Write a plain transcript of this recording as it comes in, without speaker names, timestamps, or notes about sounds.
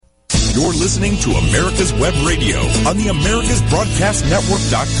You're listening to America's Web Radio on the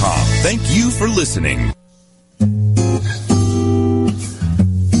AmericasBroadcastNetwork.com. Thank you for listening.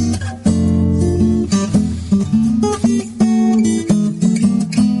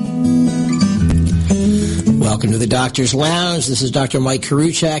 Welcome to the Doctor's Lounge. This is Dr. Mike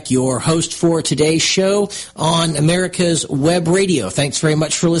Karuchak, your host for today's show on America's Web Radio. Thanks very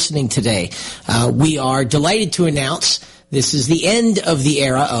much for listening today. We are delighted to announce this is the end of the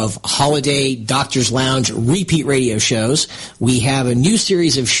era of holiday Doctor's Lounge repeat radio shows. We have a new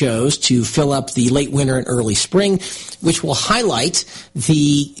series of shows to fill up the late winter and early spring, which will highlight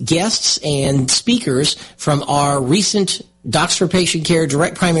the guests and speakers from our recent Docs for Patient Care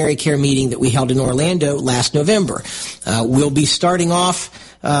Direct Primary Care meeting that we held in Orlando last November. We'll be starting off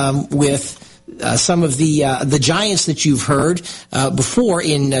with some of the giants that you've heard before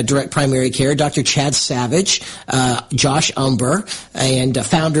in direct primary care. Dr. Chad Savage, Josh Umber, and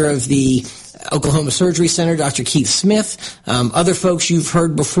founder of the Oklahoma Surgery Center, Dr. Keith Smith. Other folks you've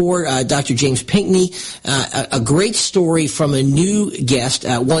heard before, Dr. James Pinkney. A great story from a new guest,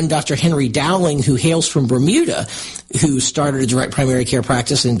 one Dr. Henry Dowling, who hails from Bermuda, who started a direct primary care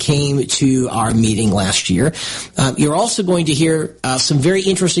practice and came to our meeting last year. You're also going to hear some very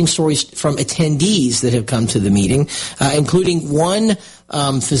interesting stories from attendees that have come to the meeting, including one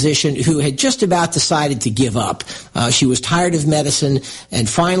physician who had just about decided to give up. She was tired of medicine and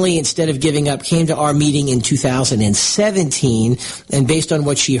finally, instead of giving up, came to our meeting in 2017 and based on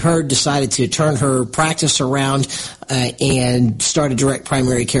what she heard, decided to turn her practice around and start a direct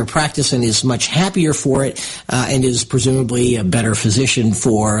primary care practice and is much happier for it and is presumably a better physician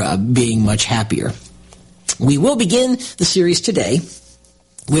for being much happier. We will begin the series today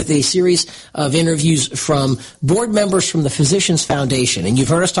with a series of interviews from board members from the Physicians Foundation. And you've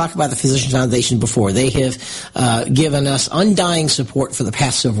heard us talk about the Physicians Foundation before. They have given us undying support for the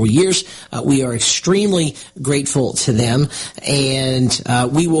past several years. We are extremely grateful to them. And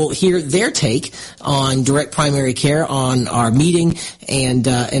we will hear their take on direct primary care on our meeting. And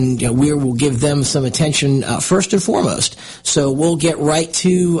we will give them some attention first and foremost. So we'll get right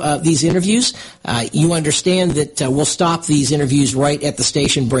to these interviews. You understand that we'll stop these interviews right at the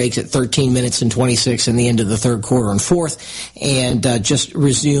station breaks at 13 minutes and 26 in the end of the third quarter and fourth, and just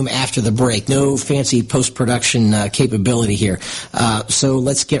resume after the break. No fancy post-production capability here. So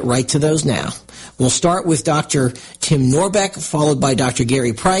let's get right to those now. We'll start with Dr. Tim Norbeck, followed by Dr.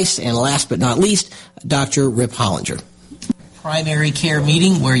 Gary Price, and last but not least, Dr. Rip Hollinger. Primary care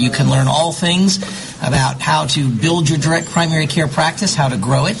meeting where you can learn all things about how to build your direct primary care practice, how to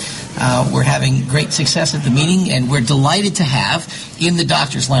grow it. We're having great success at the meeting, and we're delighted to have in the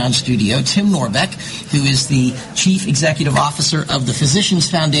Doctor's Lounge studio Tim Norbeck, who is the Chief Executive Officer of the Physicians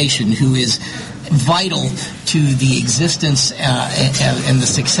Foundation, who is vital to the existence and the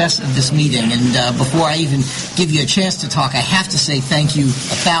success of this meeting. And before I even give you a chance to talk, I have to say thank you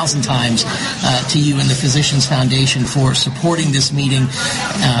 1,000 times to you and the Physicians Foundation for supporting this meeting.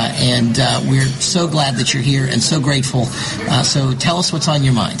 And we're so glad that you're here and so grateful. So tell us what's on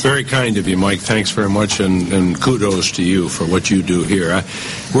your mind. Very kind of you, Mike. Thanks very much, and kudos to you for what you do here.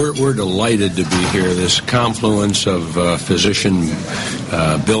 We're delighted to be here. This confluence of physician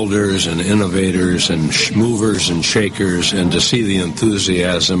builders and innovators and movers and shakers, and to see the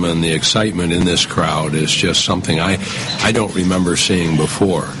enthusiasm and the excitement in this crowd is just something I don't remember seeing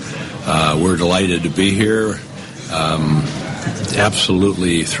before. We're delighted to be here.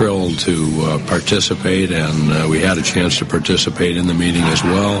 Absolutely thrilled to participate, and we had a chance to participate in the meeting as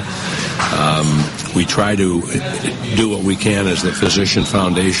well. We try to do what we can as the Physician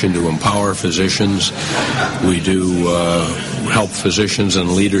Foundation to empower physicians. We do help physicians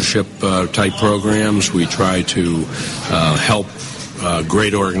in leadership type programs. We try to help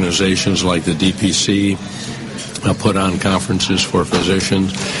great organizations like the DPC put on conferences for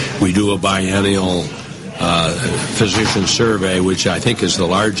physicians. We do a biennial physician survey, which I think is the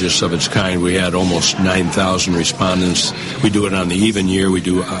largest of its kind. We had almost 9,000 respondents. We do it on the even year. We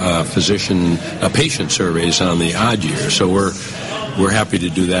do patient surveys on the odd year. So we're happy to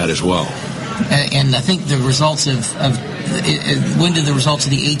do that as well. And I think the results when did the results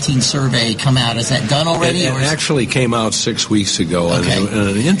of the 18 survey come out? Is that done already? It actually came out 6 weeks ago. Okay. And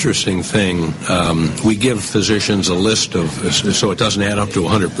an interesting thing, we give physicians a list of, so it doesn't add up to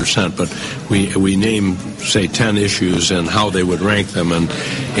 100%, but we name, say, 10 issues and how they would rank them.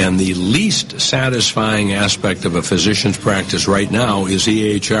 And the least satisfying aspect of a physician's practice right now is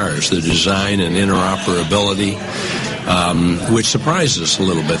EHRs, the design and interoperability. Which surprises us a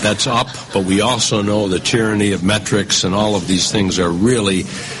little bit. That's up, but we also know the tyranny of metrics and all of these things are really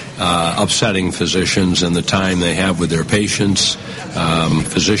upsetting physicians and the time they have with their patients.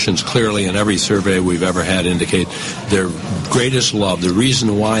 Physicians clearly in every survey we've ever had indicate their greatest love, the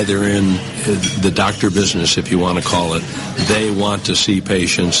reason why they're in the doctor business, if you want to call it, they want to see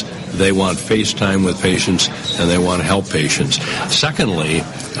patients, they want face time with patients, and they want to help patients. Secondly,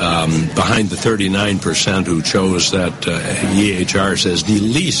 behind the 39% who chose that EHRs as the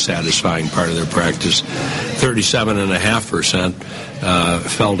least satisfying part of their practice, 37.5%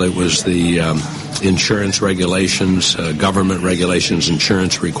 felt it was the insurance regulations, government regulations,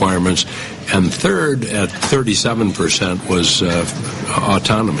 insurance requirements, and third at 37% was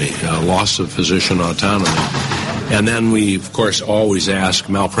autonomy, loss of physician autonomy. And then we, of course, always ask,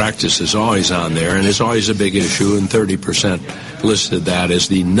 malpractice is always on there, and it's always a big issue, and 30% listed that as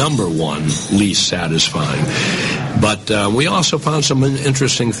the number one least satisfying. But we also found some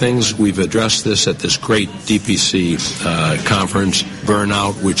interesting things. We've addressed this at this great DPC conference,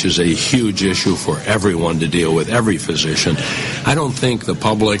 burnout, which is a huge issue for everyone to deal with, every physician. I don't think the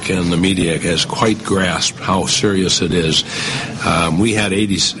public and the media has quite grasped how serious it is. We have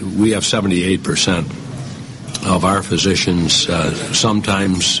 78% of our physicians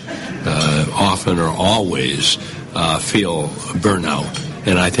sometimes, often, or always feel burnout.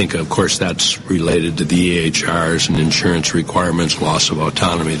 And I think, of course, that's related to the EHRs and insurance requirements, loss of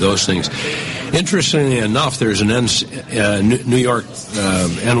autonomy, those things. Interestingly enough, there's an New York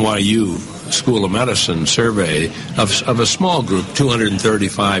NYU School of Medicine survey of a small group,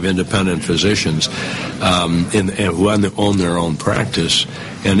 235 independent physicians who own their own practice.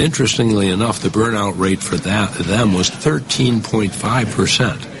 And interestingly enough, the burnout rate for them was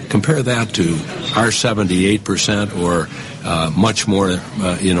 13.5%. Compare that to our 78% or much more,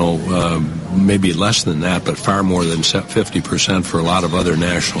 maybe less than that, but far more than 50% for a lot of other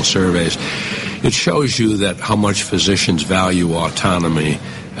national surveys. It shows you that how much physicians value autonomy,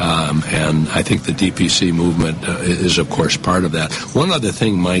 and I think the DPC movement is, of course, part of that. One other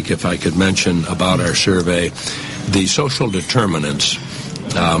thing, Mike, if I could mention about our survey, the social determinants.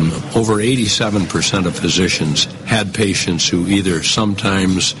 Over 87% of physicians had patients who either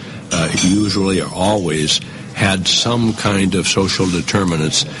sometimes, usually, or always had some kind of social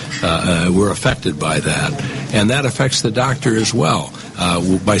determinants, were affected by that. And that affects the doctor as well.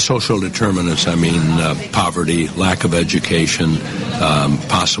 By social determinants, I mean poverty, lack of education,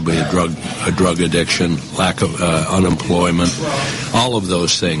 possibly a drug addiction, lack of unemployment, all of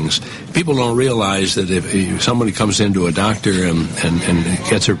those things. People don't realize that if somebody comes into a doctor and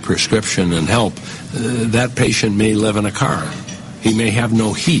gets a prescription and help, that patient may live in a car. He may have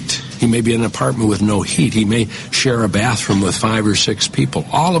no heat. He may be in an apartment with no heat. He may share a bathroom with 5 or 6 people.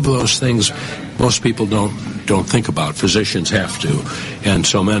 All of those things most people don't think about. Physicians have to. And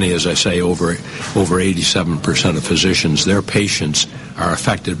so many, as I say, over 87% of physicians, their patients are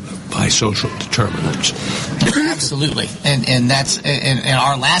affected by social determinants. Absolutely. And that's in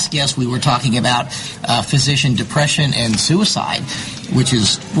our last guest, we were talking about physician depression and suicide, which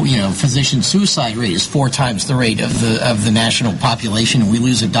is, physician suicide rate is 4 times the rate of the national population, and we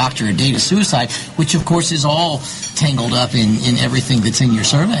lose a doctor a day to suicide, which of course is all tangled up in everything that's in your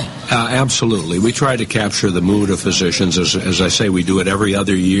survey. Absolutely. We try to capture the mood of physicians. As I say, we do it every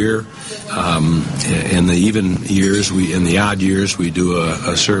other year. In the even years, in the odd years, we do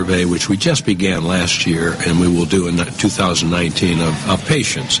a survey which we just began last year, and we will do in 2019 of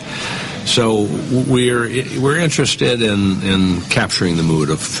patients. So we're interested in capturing the mood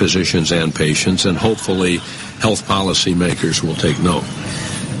of physicians and patients, and hopefully health policy makers will take note.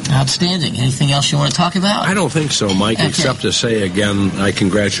 Outstanding. Anything else you want to talk about? I don't think so, Mike, okay. Except to say again, I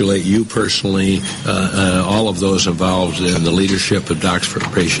congratulate you personally, all of those involved in the leadership of Docs for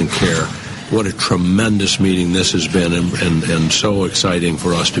Patient Care. What a tremendous meeting this has been, and so exciting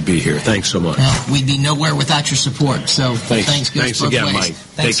for us to be here. Thanks so much. Well, we'd be nowhere without your support, so thanks again, ways. Mike.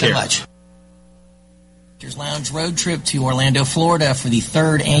 Thanks Take so care. much. Lounge road trip to Orlando, Florida for the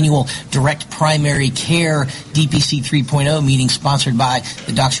 3rd annual Direct Primary Care DPC 3.0 meeting sponsored by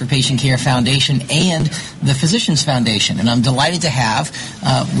the Docs for Patient Care Foundation and the Physicians Foundation. And I'm delighted to have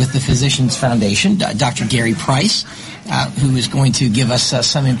with the Physicians Foundation Dr. Gary Price, who is going to give us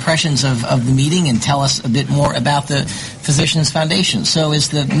some impressions of the meeting and tell us a bit more about the Physicians Foundation. So as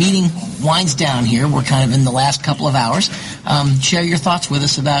the meeting winds down here, we're kind of in the last couple of hours, share your thoughts with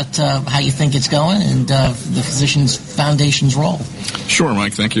us about how you think it's going and the Physicians Foundation's role. Sure,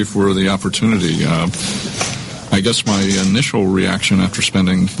 Mike. Thank you for the opportunity. I guess my initial reaction after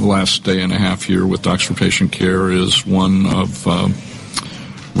spending the last day and a half here with Docs for Patient Care is one of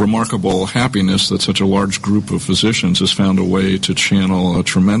remarkable happiness that such a large group of physicians has found a way to channel a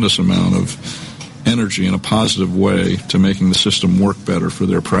tremendous amount of energy in a positive way to making the system work better for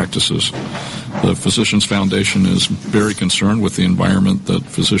their practices. The Physicians Foundation is very concerned with the environment that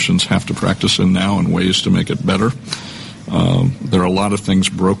physicians have to practice in now and ways to make it better. There are a lot of things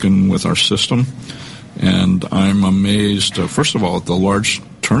broken with our system, and I'm amazed, first of all, at the large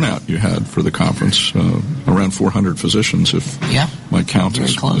turnout you had for the conference, around 400 physicians, if my count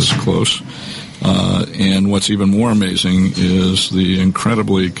is close. And what's even more amazing is the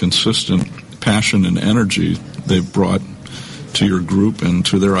incredibly consistent passion and energy they've brought to your group and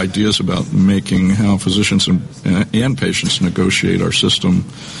to their ideas about making how physicians and patients negotiate our system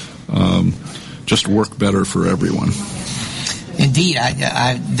just work better for everyone. Indeed,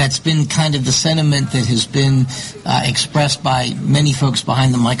 that's been kind of the sentiment that has been expressed by many folks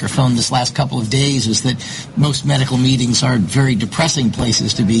behind the microphone this last couple of days, is that most medical meetings are very depressing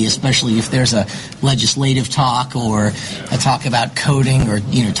places to be, especially if there's a legislative talk or a talk about coding or,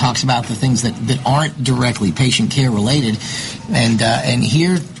 talks about the things that aren't directly patient care related. And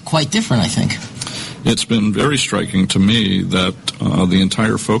here, quite different, I think. It's been very striking to me that the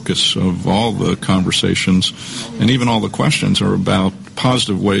entire focus of all the conversations and even all the questions are about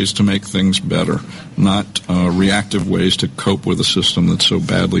positive ways to make things better, not reactive ways to cope with a system that's so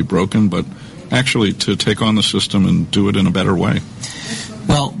badly broken, but actually to take on the system and do it in a better way.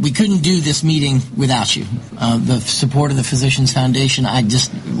 Well, we couldn't do this meeting without you. The support of the Physicians Foundation,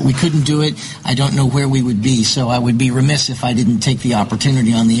 we couldn't do it. I don't know where we would be, so I would be remiss if I didn't take the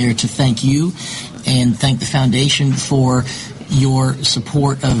opportunity on the air to thank you and thank the Foundation for your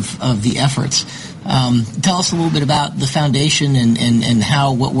support of the efforts. Tell us a little bit about the Foundation and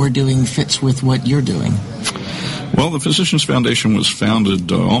how what we're doing fits with what you're doing. Well, the Physicians Foundation was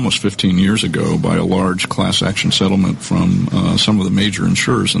founded almost 15 years ago by a large class action settlement from some of the major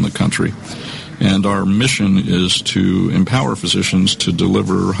insurers in the country. And our mission is to empower physicians to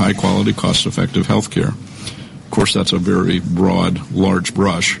deliver high-quality, cost-effective health care. Of course, that's a very broad, large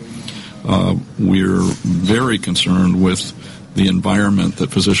brush. We're very concerned with the environment that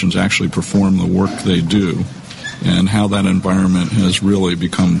physicians actually perform the work they do and how that environment has really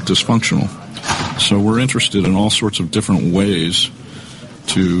become dysfunctional. So we're interested in all sorts of different ways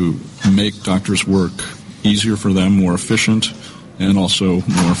to make doctors' work easier for them, more efficient, and also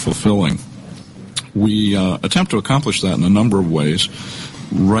more fulfilling. We attempt to accomplish that in a number of ways.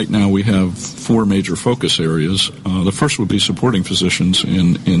 Right now we have 4 major focus areas. The first would be supporting physicians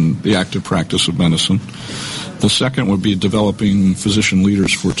in the active practice of medicine. The second would be developing physician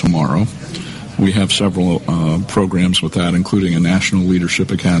leaders for tomorrow. We have several programs with that, including a National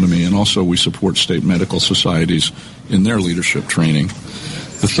Leadership Academy, and also we support state medical societies in their leadership training.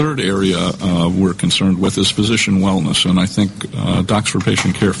 The third area we're concerned with is physician wellness, and I think Docs for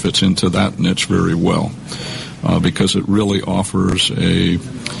Patient Care fits into that niche very well because it really offers a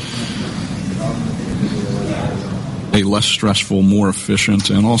less stressful, more efficient,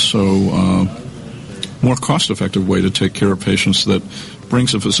 and also more cost-effective way to take care of patients that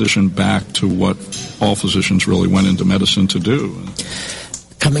brings a physician back to what all physicians really went into medicine to do.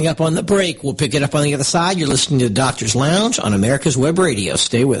 Coming up on the break, we'll pick it up on the other side. You're listening to Doctor's Lounge on America's Web Radio.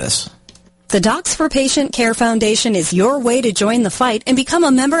 Stay with us. The Docs for Patient Care Foundation is your way to join the fight and become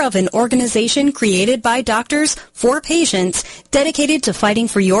a member of an organization created by doctors for patients dedicated to fighting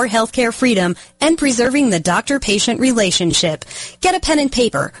for your healthcare freedom and preserving the doctor-patient relationship. Get a pen and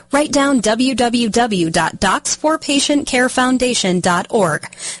paper. Write down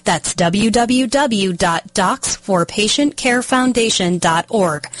www.docsforpatientcarefoundation.org. That's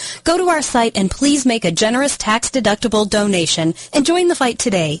www.docsforpatientcarefoundation.org. Go to our site and please make a generous tax-deductible donation and join the fight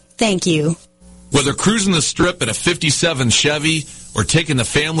today. Thank you. Whether cruising the Strip in a 57 Chevy or taking the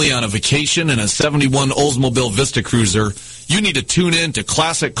family on a vacation in a 71 Oldsmobile Vista Cruiser, you need to tune in to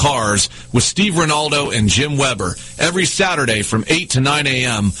Classic Cars with Steve Ronaldo and Jim Weber every Saturday from 8 to 9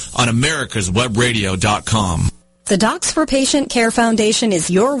 a.m. on americaswebradio.com. The Docs for Patient Care Foundation is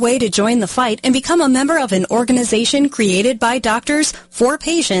your way to join the fight and become a member of an organization created by doctors for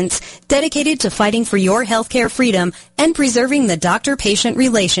patients dedicated to fighting for your healthcare freedom and preserving the doctor-patient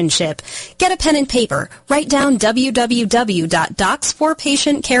relationship. Get a pen and paper. Write down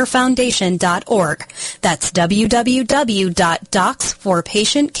www.docsforpatientcarefoundation.org. That's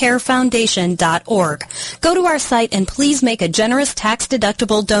www.docsforpatientcarefoundation.org. Go to our site and please make a generous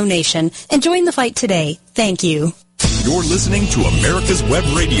tax-deductible donation and join the fight today. Thank you. You're listening to America's Web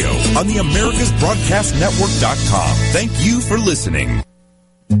Radio on the AmericasBroadcastNetwork.com. Thank you for listening.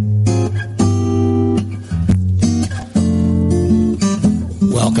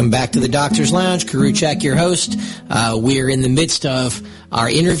 Welcome back to the Doctor's Lounge. Karuchak, your host. We're in the midst of our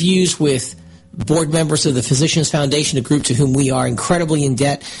interviews with board members of the Physicians Foundation, a group to whom we are incredibly in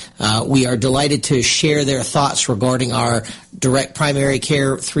debt. We are delighted to share their thoughts regarding our Direct Primary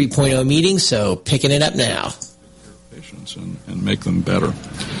Care 3.0 meeting, so picking it up now. Patients and make them better.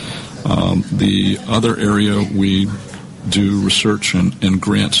 The other area we do research and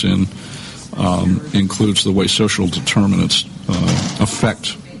grants in includes the way social determinants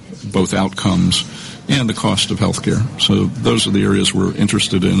affect both outcomes and the cost of healthcare. So those are the areas we're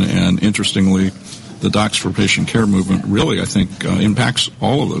interested in, and interestingly, the Docs for Patient Care movement really, I think, impacts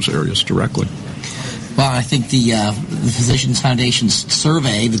all of those areas directly. Well, I think the Physicians Foundation's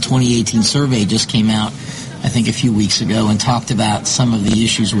survey, the 2018 survey, just came out, I think, a few weeks ago, and talked about some of the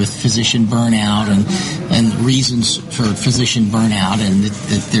issues with physician burnout and reasons for physician burnout, and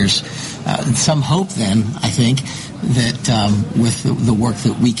that there's some hope then, I think, that with the work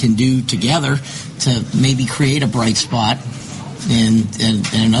that we can do together to maybe create a bright spot in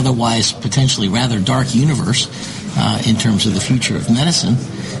an otherwise potentially rather dark universe in terms of the future of medicine.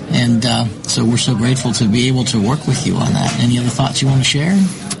 And so we're so grateful to be able to work with you on that. Any other thoughts you want to share?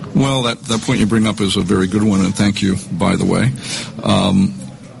 Well, that point you bring up is a very good one, and thank you, by the way.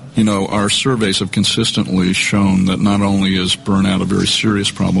 Our surveys have consistently shown that not only is burnout a very serious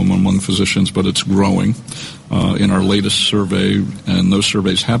problem among physicians, but it's growing. In our latest survey, and those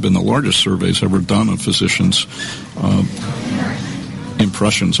surveys have been the largest surveys ever done of physicians'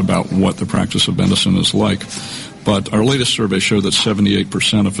 impressions about what the practice of medicine is like. But our latest survey showed that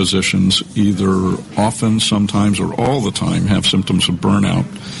 78% of physicians either often, sometimes, or all the time have symptoms of burnout.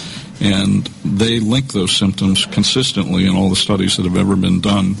 And they link those symptoms consistently in all the studies that have ever been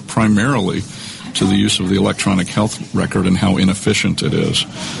done, primarily to the use of the electronic health record and how inefficient it is.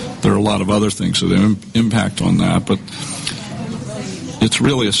 There are a lot of other things that impact on that, but it's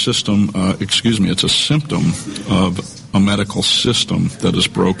really a symptom of a medical system that is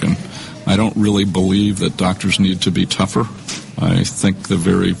broken. I don't really believe that doctors need to be tougher. I think the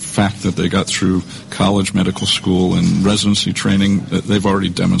very fact that they got through college, medical school, and residency training, they've already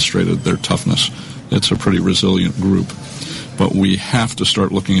demonstrated their toughness. It's a pretty resilient group. But we have to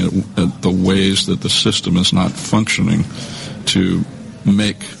start looking at the ways that the system is not functioning to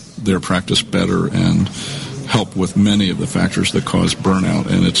make their practice better and help with many of the factors that cause burnout.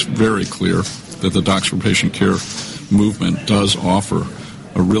 And it's very clear that the Docs for Patient Care movement does offer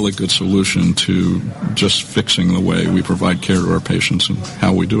a really good solution to just fixing the way we provide care to our patients and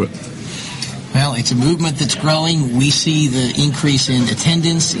how we do it. Well, it's a movement that's growing. We see the increase in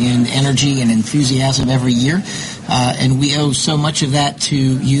attendance, in energy, and enthusiasm every year, and we owe so much of that to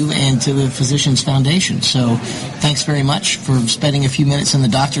you and to the Physicians Foundation. So thanks very much for spending a few minutes in the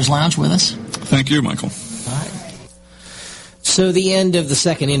Doctor's Lounge with us. Thank you, Michael. All right. So the end of the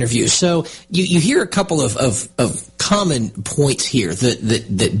second interview. So you hear a couple of common points here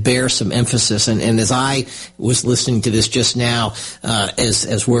that bear some emphasis. And as I was listening to this just now,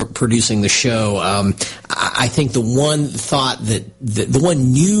 as we're producing the show, I think the one thought the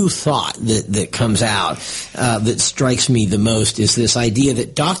one new thought that comes out that strikes me the most is this idea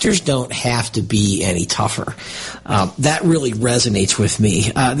that doctors don't have to be any tougher. That really resonates with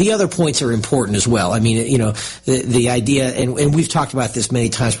me. The other points are important as well. I mean, the idea, and we've talked about this many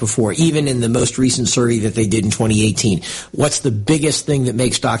times before, even in the most recent survey that they did in 2018. What's the biggest thing that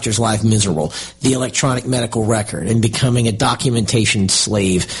makes doctors' life miserable? The electronic medical record and becoming a documentation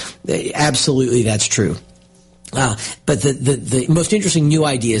slave. Absolutely, that's true. But the most interesting new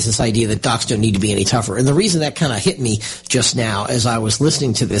idea is this idea that docs don't need to be any tougher. And the reason that kind of hit me just now as I was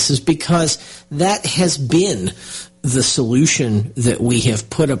listening to this is because that has been the solution that we have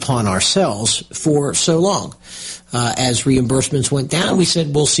put upon ourselves for so long. As reimbursements went down, we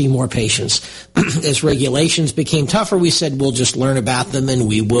said we'll see more patients. As regulations became tougher, we said we'll just learn about them and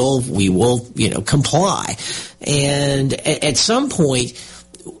we will comply. And at some point,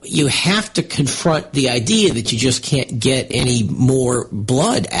 you have to confront the idea that you just can't get any more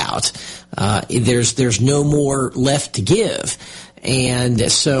blood out. There's no more left to give.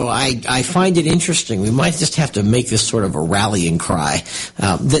 And so I find it interesting. We might just have to make this sort of a rallying cry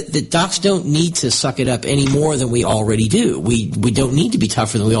that docs don't need to suck it up any more than we already do. We don't need to be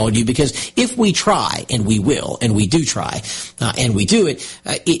tougher than we already do, because if we try, and we will, and we do try, and we do it,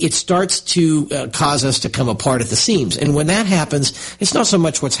 it starts to cause us to come apart at the seams. And when that happens, it's not so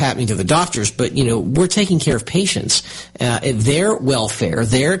much what's happening to the doctors, but we're taking care of patients. Their welfare,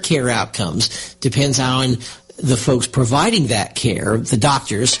 their care outcomes depends on the folks providing that care. The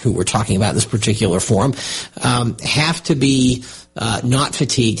doctors, who we're talking about in this particular forum, have to be not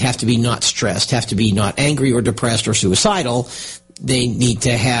fatigued, have to be not stressed, have to be not angry or depressed or suicidal, they need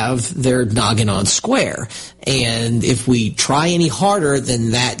to have their noggin on square. And if we try any harder,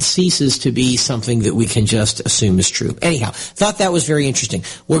 then that ceases to be something that we can just assume is true. Anyhow, thought that was very interesting.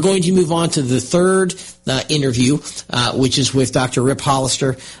 We're going to move on to the third interview, which is with Dr. Rip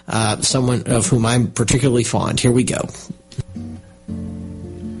Hollister, someone of whom I'm particularly fond. Here we go.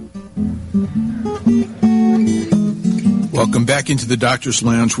 Welcome back into the Doctor's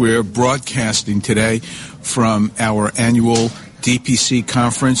Lounge. We're broadcasting today from our annual DPC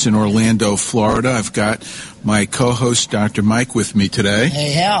conference in Orlando, Florida. I've got my co-host, Dr. Mike, with me today.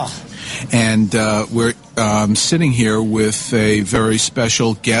 Hey, Hal. And we're sitting here with a very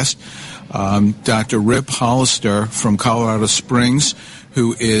special guest, Dr. Rip Hollister from Colorado Springs,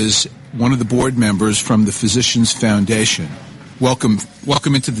 who is one of the board members from the Physicians Foundation. Welcome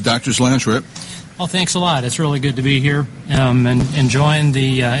into the Doctor's Lounge, Rip. Well, thanks a lot. It's really good to be here and enjoying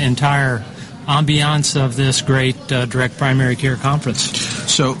the entire ambiance of this great direct primary care conference.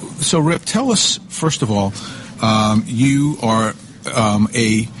 So Rip, tell us, first of all, you are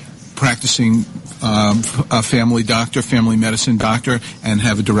a practicing a family doctor, family medicine doctor, and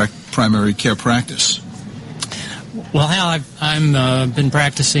have a direct primary care practice. Well, Hal, I've been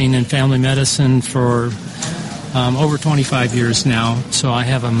practicing in family medicine for over 25 years now, so I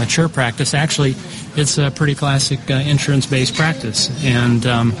have a mature practice. Actually, it's a pretty classic insurance-based practice, and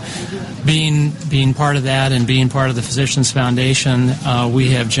being part of that and being part of the Physicians Foundation,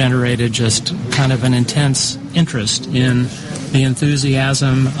 we have generated just kind of an intense interest in the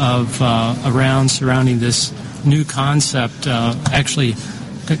enthusiasm of surrounding this new concept, actually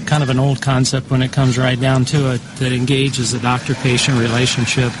kind of an old concept when it comes right down to it, that engages the doctor-patient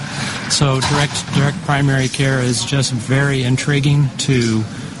relationship. So direct primary care is just very intriguing to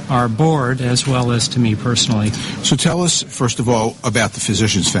our board as well as to me personally. So tell us, first of all, about the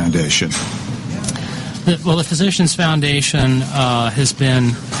Physicians Foundation. Well, the Physicians Foundation has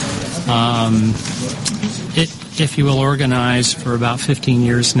been, if you will, organized for about 15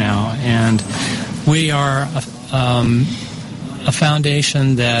 years now, and we are a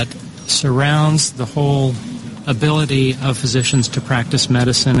foundation that surrounds the whole ability of physicians to practice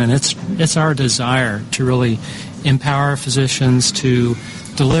medicine, and it's our desire to really empower physicians to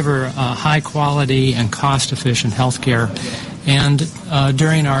deliver high quality and cost efficient health care. And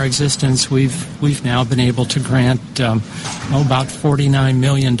during our existence, we've now been able to grant about $49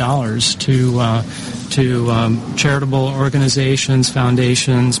 million to charitable organizations,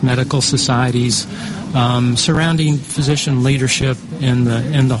 foundations, medical societies, surrounding physician leadership in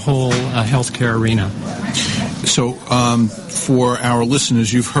the whole healthcare arena. So, for our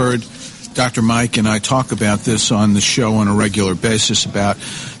listeners, you've heard Dr. Mike and I talk about this on the show on a regular basis about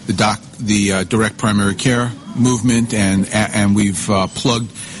the direct primary care movement, and we've plugged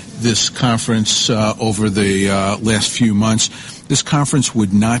this conference over the last few months. This conference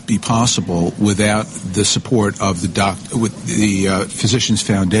would not be possible without the support of the Physicians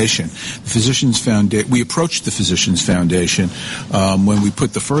Foundation. We approached the Physicians Foundation when we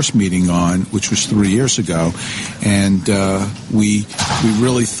put the first meeting on, which was 3 years ago, and we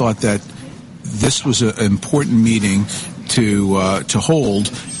really thought that this was an important meeting to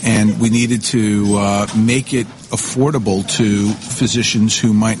hold, and we needed to make it affordable to physicians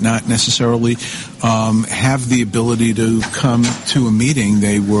who might not necessarily have the ability to come to a meeting.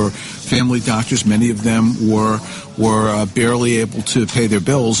 They were family doctors. Many of them were barely able to pay their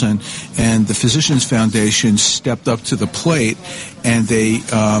bills, and the Physicians Foundation stepped up to the plate, and they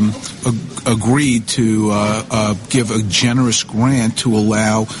agreed to give a generous grant to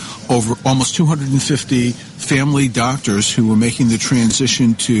allow over almost 250 family doctors who were making the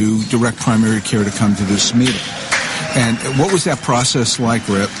transition to direct primary care to come to this meeting. And what was that process like,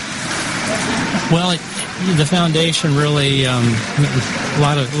 Rip? Well, the foundation really a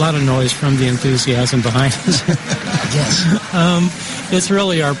lot of noise from the enthusiasm behind us. Yes. It's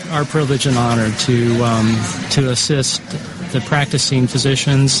really our privilege and honor to assist the practicing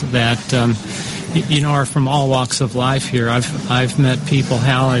physicians that are from all walks of life here. I've met people,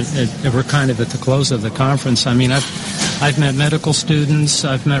 Hal, we're kind of at the close of the conference. I mean, I've met medical students,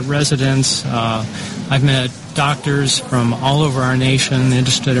 I've met residents, I've met doctors from all over our nation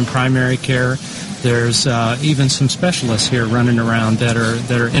interested in primary care. There's even some specialists here running around that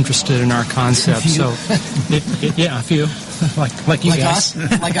are interested in our concept. So, a few, like you guys,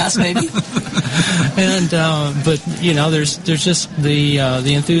 like us, maybe. And but there's just the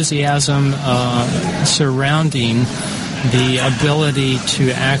enthusiasm surrounding the ability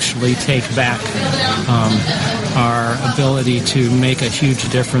to actually take back our ability to make a huge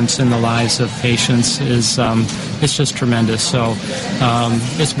difference in the lives of patients is it's just tremendous. So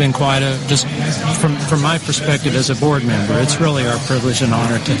it's been quite just from my perspective as a board member, it's really our privilege and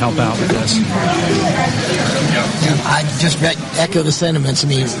honor to help out with this. I just echo the sentiments. I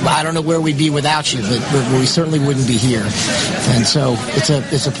mean, I don't know where we'd be without you, but we certainly wouldn't be here. And so it's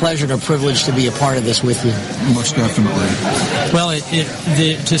a pleasure and a privilege to be a part of this with you. Most definitely. Well,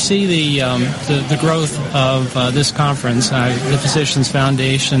 to see the growth of this conference, the Physicians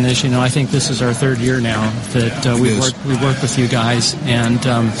Foundation, as you know, I think this is our third year now that we work with you guys, and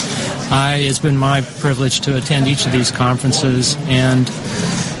it's been my privilege to attend each of these conferences, and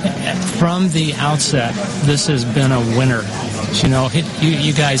from the outset, this has been a winner. You know,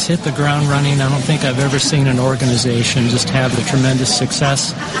 you guys hit the ground running. I don't think I've ever seen an organization just have the tremendous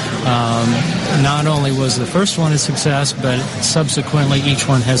success. Not only was the first one a success, but subsequently each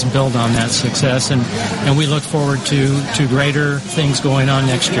one has built on that success, and we look forward to greater things going on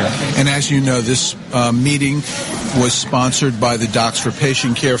next year. And as you know, this meeting was sponsored by the Docs for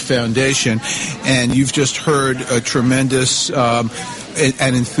Patient Care Foundation, and you've just heard a tremendous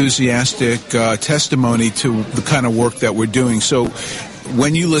and enthusiastic testimony to the kind of work that we're doing. So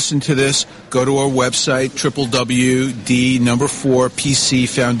when you listen to this, go to our website,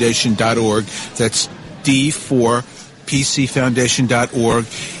 www.d4pcfoundation.org. That's d4pcfoundation.org.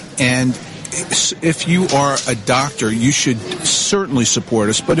 And if you are a doctor, you should certainly support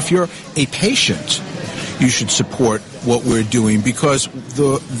us. But if you're a patient, you should support what we're doing, because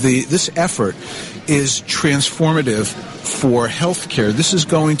this effort is transformative for healthcare. This is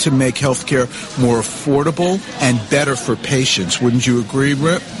going to make healthcare more affordable and better for patients. Wouldn't you agree,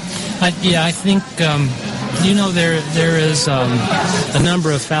 Rip? I think there is a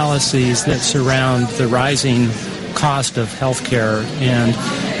number of fallacies that surround the rising cost of healthcare and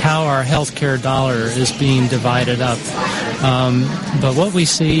how our healthcare dollar is being divided up. But what we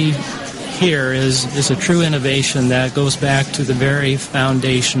see here is a true innovation that goes back to the very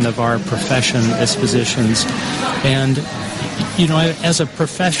foundation of our profession as physicians. And, you know, as a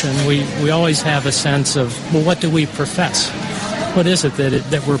profession, we always have a sense of, well, what do we profess? What is it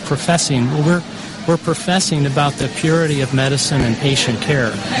that we're professing? Well, we're professing about the purity of medicine and patient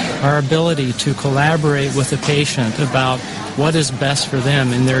care, our ability to collaborate with the patient about what is best for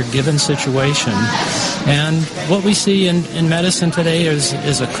them in their given situation. And what we see in medicine today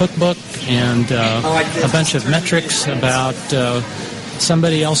is a cookbook and a bunch of metrics about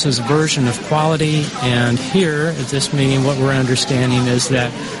somebody else's version of quality. And here at this meeting, what we're understanding is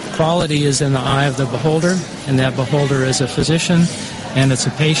that quality is in the eye of the beholder, and that beholder is a physician, and it's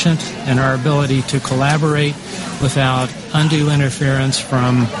a patient, and our ability to collaborate without undue interference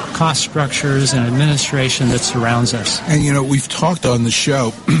from cost structures and administration that surrounds us. And, you know, we've talked on the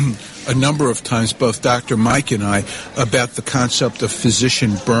show a number of times, both Dr. Mike and I, about the concept of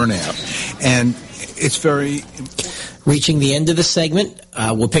physician burnout. And it's very... Reaching the end of the segment,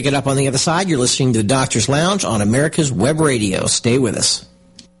 we'll pick it up on the other side. You're listening to the Doctor's Lounge on America's Web Radio. Stay with us.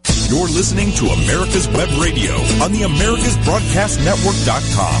 You're listening to America's Web Radio on the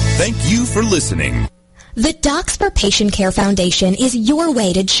AmericasBroadcastNetwork.com. Thank you for listening. The Docs for Patient Care Foundation is your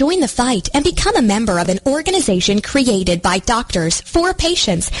way to join the fight and become a member of an organization created by doctors for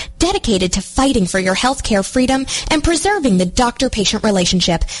patients, dedicated to fighting for your healthcare freedom and preserving the doctor-patient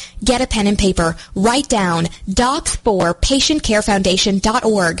relationship. Get a pen and paper. Write down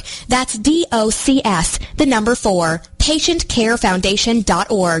docs4patientcarefoundation.org. That's DOCS, the number 4,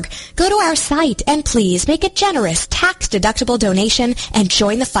 patientcarefoundation.org. Go to our site and please make a generous tax-deductible donation and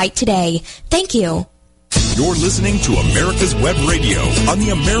join the fight today. Thank you. You're listening to America's Web Radio on the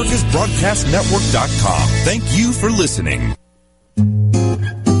AmericasBroadcastNetwork.com. Thank you for listening.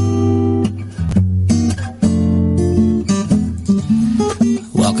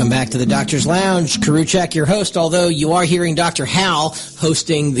 Welcome back to the Doctor's Lounge. Karuchak, your host, although you are hearing Dr. Howell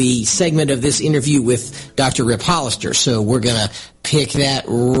hosting the segment of this interview with Dr. Rip Hollister. So we're going to pick that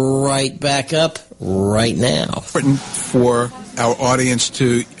right back up right now. For our audience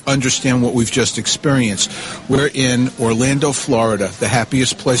to understand what we've just experienced. We're in Orlando, Florida, the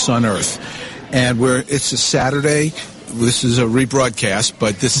happiest place on earth. And it's a Saturday. This is a rebroadcast,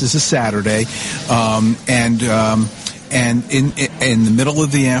 but this is a Saturday. And in the middle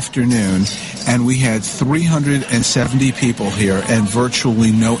of the afternoon, and we had 370 people here and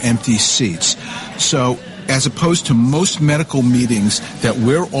virtually no empty seats. So as opposed to most medical meetings that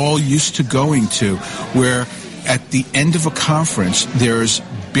we're all used to going to, where at the end of a conference there's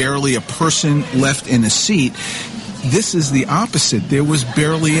barely a person left in a seat, this is the opposite. There was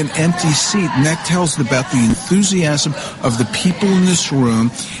barely an empty seat, and that tells about the enthusiasm of the people in this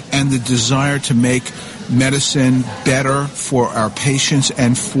room and the desire to make medicine better for our patients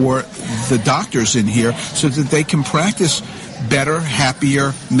and for the doctors in here so that they can practice better,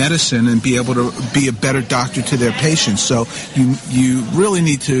 happier medicine and be able to be a better doctor to their patients. So you really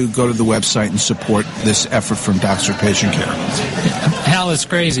need to go to the website and support this effort from Doctors for Patient Care. Hal, it's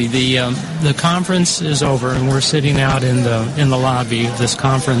crazy. The conference is over, and we're sitting out in the lobby of this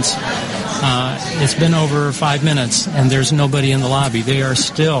conference. It's been over 5 minutes, and there's nobody in the lobby. They're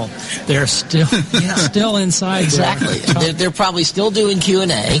still inside. Exactly. They're probably still doing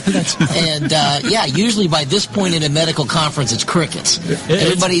Q&A. And usually by this point in a medical conference, it's crickets.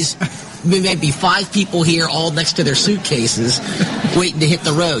 Everybody's maybe 5 people here, all next to their suitcases, waiting to hit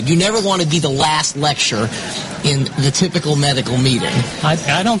the road. You never want to be the last lecture in the typical medical meeting.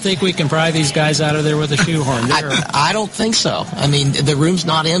 I don't think we can pry these guys out of there with a shoehorn. I don't think so. I mean, the room's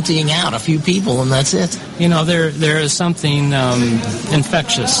not emptying out. A few people, and that's it. You know, there is something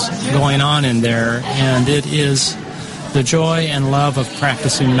infectious going on in there, and it is the joy and love of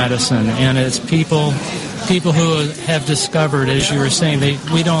practicing medicine. And it's people who have discovered, as you were saying,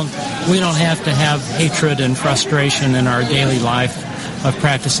 we don't have to have hatred and frustration in our daily life of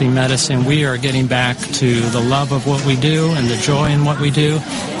practicing medicine. We are getting back to the love of what we do and the joy in what we do,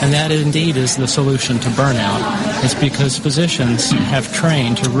 and that indeed is the solution to burnout. It's because physicians have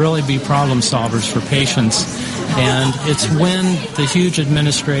trained to really be problem solvers for patients, and it's when the huge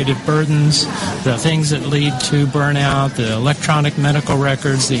administrative burdens, the things that lead to burnout, the electronic medical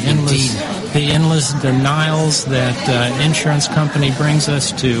records, the endless denials that insurance company brings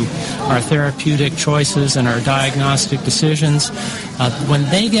us to our therapeutic choices and our diagnostic decisions, when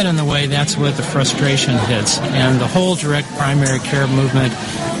they get in the way, that's where the frustration hits. And the whole direct primary care movement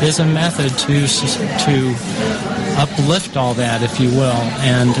is a method to uplift all that, if you will,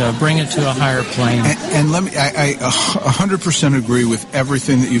 and bring it to a higher plane. And let me, I 100% agree with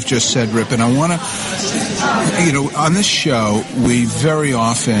everything that you've just said, Rip. And I want to, on this show, we very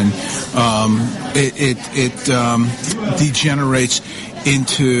often, it degenerates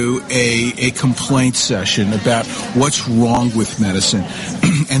into a complaint session about what's wrong with medicine.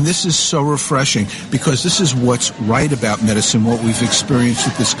 And this is so refreshing because this is what's right about medicine, what we've experienced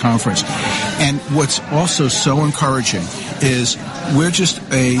at this conference. And what's also so encouraging is we're just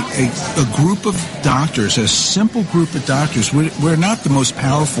a group of doctors, a simple group of doctors. We're not the most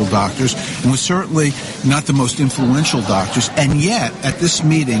powerful doctors, and we're certainly not the most influential doctors. And yet, at this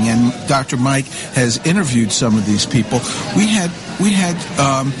meeting, and Dr. Mike has interviewed some of these people, we had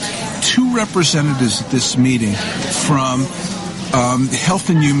 2 representatives at this meeting from the Health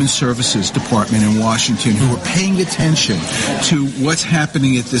and Human Services Department in Washington who are paying attention to what's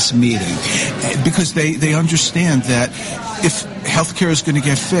happening at this meeting because they understand that if healthcare is going to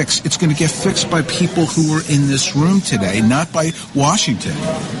get fixed, it's going to get fixed by people who are in this room today, not by Washington.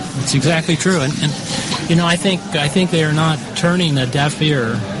 That's exactly true. And I think they are not turning a deaf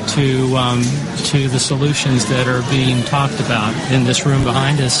ear to the solutions that are being talked about in this room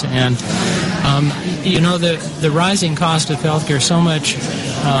behind us. And the rising cost of healthcare, so much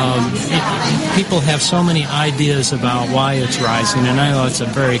people have so many ideas about why it's rising, and I know it's a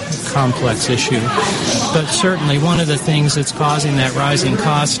very complex issue. But certainly one of the things that's causing that rising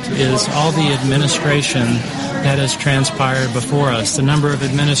cost is all the administration that has transpired before us. The number of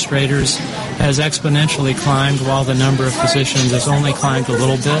administrators has exponentially climbed while the number of physicians has only climbed a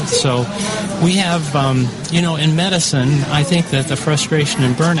little bit. So we have, in medicine, I think that the frustration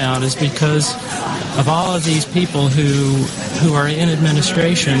and burnout is because of all of these people who are in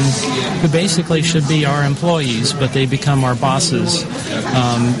administration who basically should be our employees, but they become our bosses.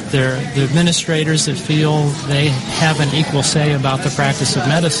 They're the administrators that feel they have an equal say about the practice of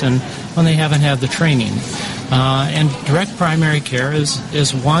medicine when they haven't had the training. And direct primary care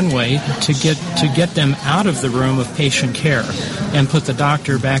is one way to get them out of the room of patient care and put the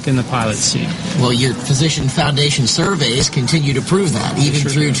doctor back in the pilot seat. Well, your Physician Foundation surveys continue to prove that, even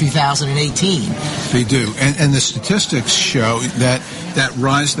through 2018. They do. And the statistics show that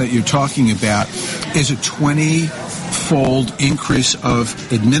rise that you're talking about is a 20-fold increase of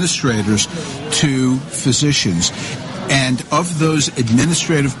administrators to physicians. And of those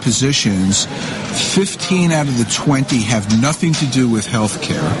administrative positions, 15 out of the 20 have nothing to do with health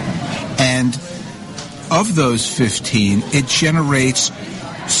care. And of those 15, it generates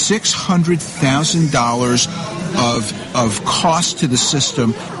 $600,000 of cost to the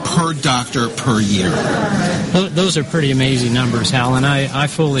system per doctor per year. Those are pretty amazing numbers, Hal, and I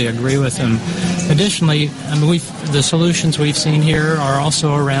fully agree with them. Additionally, I mean, the solutions we've seen here are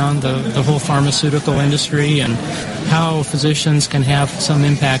also around the whole pharmaceutical industry and how physicians can have some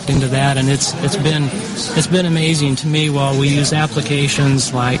impact into that. And it's been amazing to me. While we use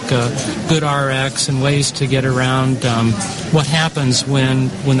applications like GoodRx and ways to get around what happens when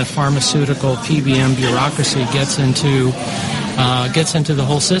the pharmaceutical PBM bureaucracy gets into the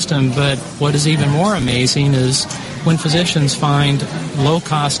whole system. But what is even more amazing is when physicians find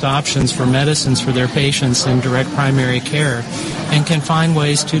low-cost options for medicines for their patients in direct primary care and can find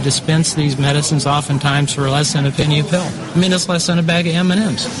ways to dispense these medicines oftentimes for less than a penny a pill. I mean, it's less than a bag of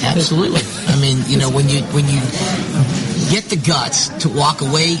M&Ms. Absolutely. I mean, when you get the guts to walk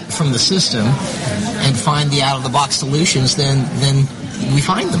away from the system and find the out-of-the-box solutions, then we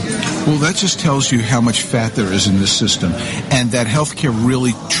find them. Well, that just tells you how much fat there is in this system, and that healthcare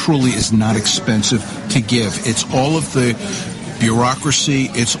really, truly is not expensive to give. It's all of the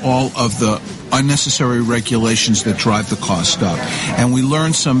bureaucracy, it's all of the unnecessary regulations that drive the cost up. And we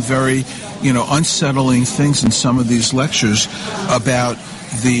learned some very, unsettling things in some of these lectures about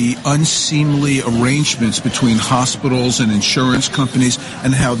the unseemly arrangements between hospitals and insurance companies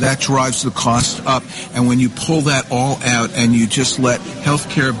and how that drives the cost up. And when you pull that all out and you just let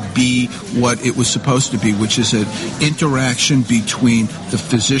healthcare be what it was supposed to be, which is an interaction between the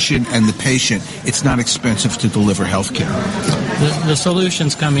physician and the patient, it's not expensive to deliver healthcare. The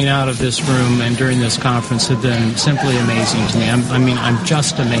solutions coming out of this room and during this conference have been simply amazing to me. I'm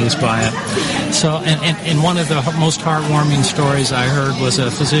just amazed by it. So, and one of the most heartwarming stories I heard was a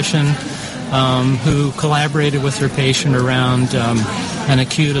physician who collaborated with her patient around an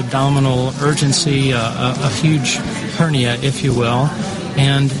acute abdominal urgency, a huge hernia, if you will,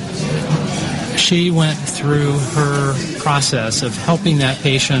 and she went through her process of helping that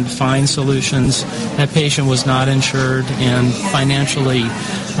patient find solutions. That patient was not insured and financially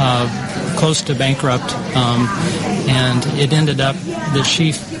close to bankrupt, and it ended up that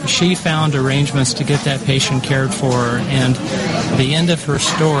she found arrangements to get that patient cared for, and the end of her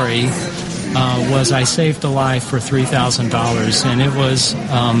story was, I saved a life for $3,000, and it was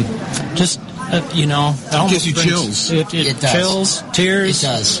just it gives you chills. It does. Chills, tears. It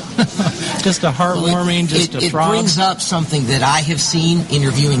does. Just a heartwarming, just a throb. It brings up something that I have seen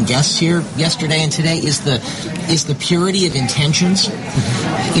interviewing guests here yesterday and today is the purity of intentions.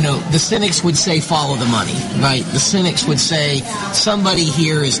 The cynics would say follow the money, right? The cynics would say somebody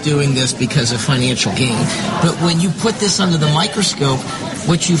here is doing this because of financial gain. But when you put this under the microscope,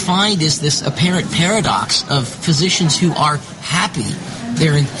 what you find is this apparent paradox of physicians who are happy.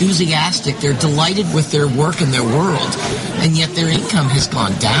 They're enthusiastic. They're delighted with their work and their world, and yet their income has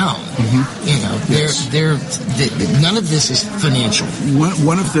gone down. Mm-hmm. None of this is financial.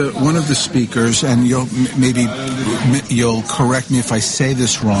 One of the speakers, and you'll correct me if I say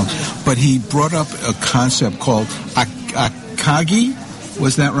this wrong, but he brought up a concept called akagi.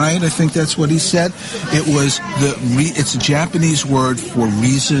 Was that right? I think that's what he said. It's a Japanese word for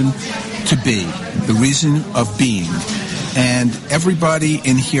reason to be, the reason of being. And everybody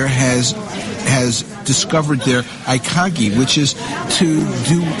in here has discovered their ikagi, which is to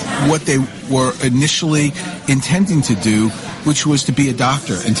do what they were initially intending to do, which was to be a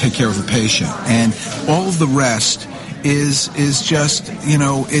doctor and take care of a patient. And all of the rest is just,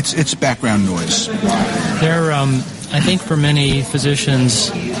 it's background noise. I think for many physicians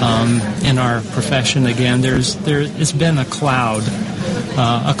in our profession, again, it's been a cloud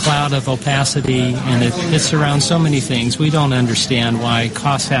of opacity, and it surrounds so many things. We don't understand why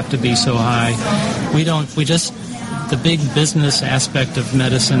costs have to be so high. The big business aspect of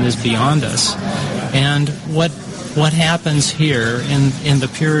medicine is beyond us. And what happens here in the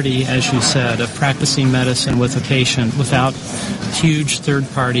purity, as you said, of practicing medicine with a patient without huge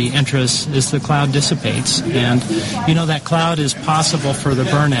third-party interests is the cloud dissipates. And, that cloud is possible for the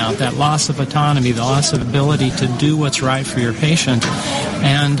burnout, that loss of autonomy, the loss of ability to do what's right for your patient.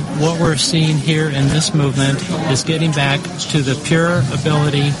 And what we're seeing here in this movement is getting back to the pure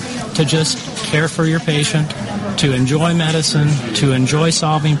ability to just care for your patient, to enjoy medicine, to enjoy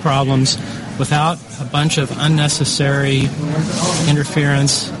solving problems, without a bunch of unnecessary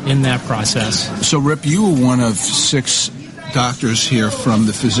interference in that process. So, Rip, you were one of 6 doctors here from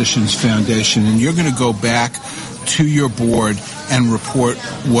the Physicians Foundation, and you're going to go back to your board and report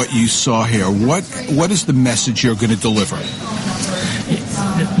what you saw here. What is the message you're going to deliver?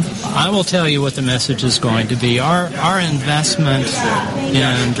 I will tell you what the message is going to be. Our investment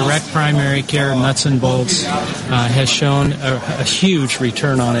in direct primary care nuts and bolts has shown a huge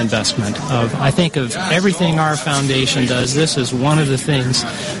return on investment. I think of everything our foundation does, this is one of the things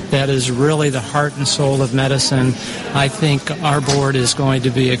that is really the heart and soul of medicine. I think our board is going to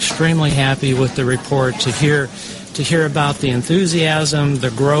be extremely happy with the report to hear about the enthusiasm,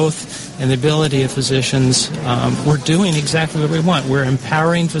 the growth, and the ability of physicians. We're doing exactly what we want. We're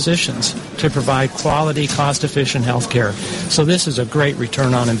empowering physicians to provide quality, cost-efficient health care. So this is a great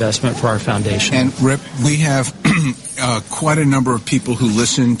return on investment for our foundation. And Rip, we have quite a number of people who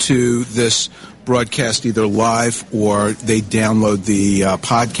listen to this broadcast either live or they download the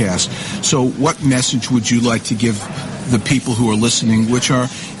podcast. So what message would you like to give the people who are listening, which are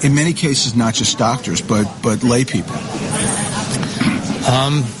in many cases not just doctors but lay people?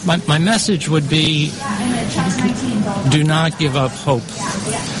 My message would be, do not give up hope.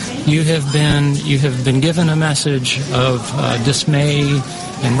 You have been given a message of dismay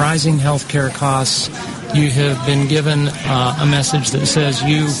and rising healthcare costs. You have been given a message that says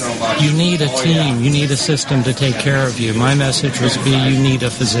you need a team, you need a system to take care of you. My message would be you need a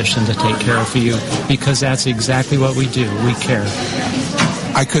physician to take care of you, because that's exactly what we do. We care.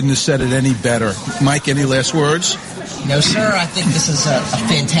 I couldn't have said it any better. Mike, any last words? No, sir. I think this is a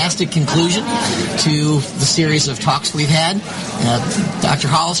fantastic conclusion to the series of talks we've had. Dr.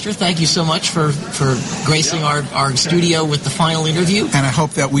 Hollister, thank you so much for gracing our studio with the final interview. And I hope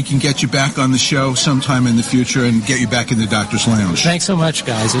that we can get you back on the show sometime in the future and get you back in the Doctor's Lounge. Thanks so much,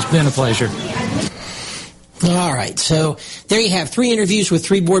 guys. It's been a pleasure. All right, so there you have 3 interviews with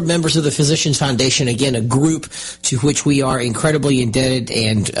 3 board members of the Physicians Foundation. Again, a group to which we are incredibly indebted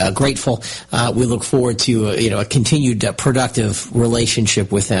and grateful. We look forward to a continued productive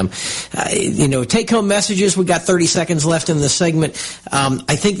relationship with them. Take-home messages. We got 30 seconds left in this segment.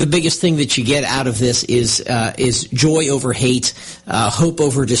 I think the biggest thing that you get out of this is joy over hate, hope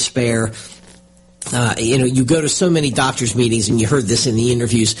over despair. You go to so many doctors' meetings, and you heard this in the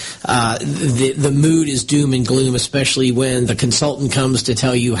interviews. The mood is doom and gloom, especially when the consultant comes to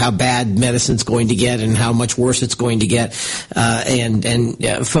tell you how bad medicine's going to get and how much worse it's going to get. And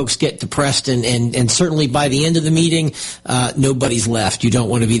folks get depressed, and certainly by the end of the meeting, nobody's left. You don't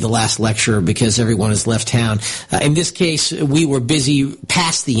want to be the last lecturer because everyone has left town. In this case, we were busy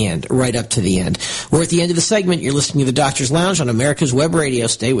past the end, right up to the end. We're at the end of the segment. You're listening to the Doctor's Lounge on America's Web Radio.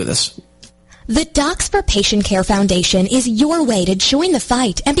 Stay with us. The Docs for Patient Care Foundation is your way to join the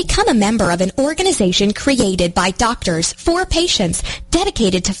fight and become a member of an organization created by doctors for patients,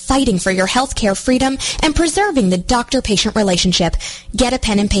 dedicated to fighting for your healthcare freedom and preserving the doctor-patient relationship. Get a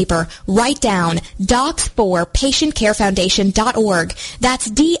pen and paper. Write down docs4patientcarefoundation.org. That's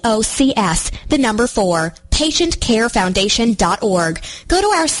DOCS, the number 4. patientcarefoundation.org. Go to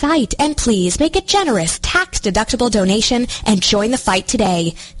our site and please make a generous tax-deductible donation and join the fight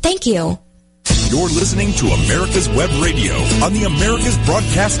today. Thank you. You're listening to America's Web Radio on the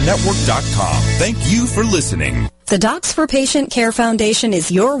AmericasBroadcastNetwork.com. Thank you for listening. The Docs for Patient Care Foundation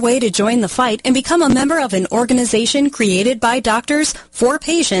is your way to join the fight and become a member of an organization created by doctors for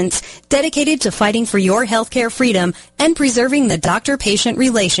patients, dedicated to fighting for your healthcare freedom and preserving the doctor-patient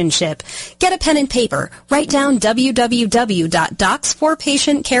relationship. Get a pen and paper. Write down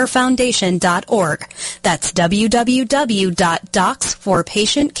www.docs4patientcarefoundation.org. That's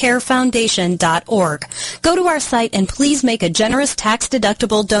www.docs4patientcarefoundation.org. Go to our site and please make a generous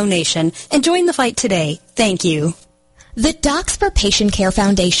tax-deductible donation and join the fight today. Thank you. The Docs for Patient Care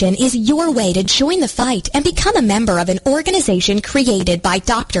Foundation is your way to join the fight and become a member of an organization created by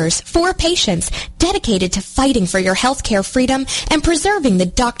doctors for patients, dedicated to fighting for your healthcare freedom and preserving the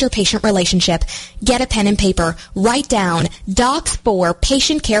doctor-patient relationship. Get a pen and paper. Write down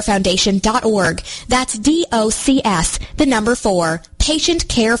docs4patientcarefoundation.org. That's DOCS, the number 4.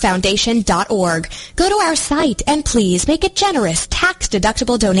 patientcarefoundation.org. Go to our site and please make a generous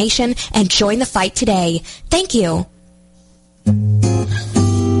tax-deductible donation and join the fight today. Thank you.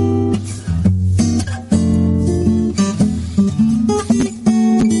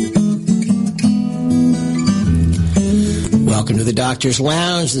 Welcome to the Doctor's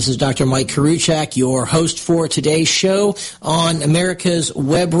Lounge. This is Dr. Mike Karuchak, your host for today's show on America's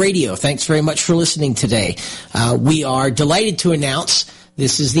Web Radio. Thanks very much for listening today. We are delighted to announce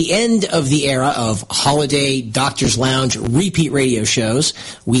this is the end of the era of holiday Doctor's Lounge repeat radio shows.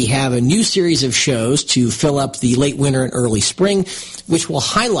 We have a new series of shows to fill up the late winter and early spring, which will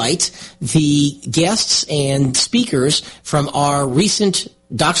highlight the guests and speakers from our recent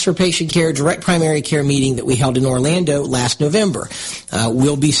Docs for Patient Care Direct Primary Care meeting that we held in Orlando last November.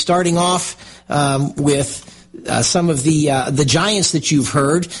 We'll be starting off with some of the giants that you've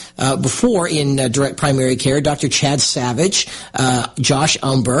heard before in direct primary care: Dr. Chad Savage, Josh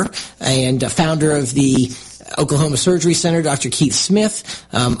Umber, and founder of the Oklahoma Surgery Center, Dr. Keith Smith.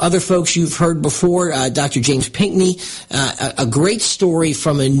 Other folks you've heard before, Dr. James Pinkney. A great story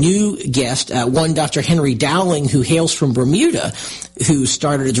from a new guest, one Dr. Henry Dowling, who hails from Bermuda, who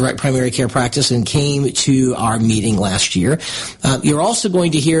started a direct primary care practice and came to our meeting last year. You're also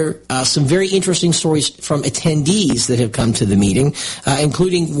going to hear some very interesting stories from attendees that have come to the meeting,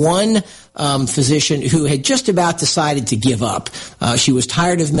 including one physician who had just about decided to give up. She was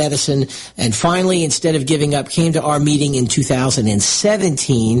tired of medicine and finally, instead of giving up, came to our meeting in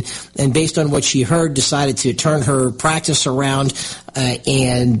 2017 and based on what she heard, decided to turn her practice around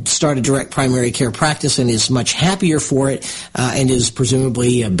and start a direct primary care practice and is much happier for it and is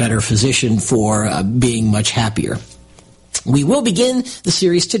presumably a better physician for being much happier. We will begin the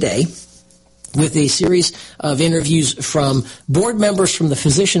series today with a series of interviews from board members from the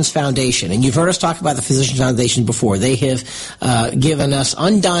Physicians Foundation. And you've heard us talk about the Physicians Foundation before. They have given us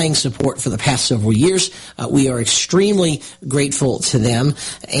undying support for the past several years. We are extremely grateful to them.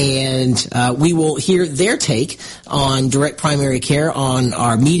 And we will hear their take on direct primary care on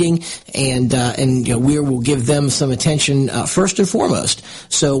our meeting. And we will give them some attention first and foremost.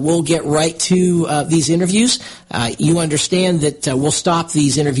 So we'll get right to these interviews. You understand that we'll stop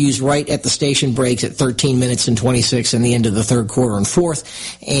these interviews right at the station breaks at 13 minutes and 26 and the end of the third quarter and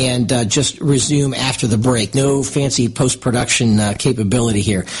fourth, and just resume after the break. No fancy post-production capability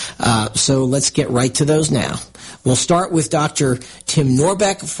here. So let's get right to those now. We'll start with Dr. Tim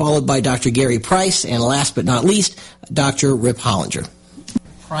Norbeck, followed by Dr. Gary Price, and last but not least, Dr. Rip Hollinger.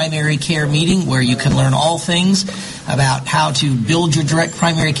 Primary care meeting where you can learn all things about how to build your direct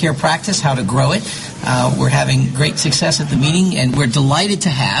primary care practice, how to grow it. We're having great success at the meeting, and we're delighted to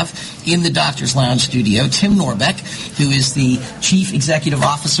have in the Doctor's Lounge studio Tim Norbeck, who is the Chief Executive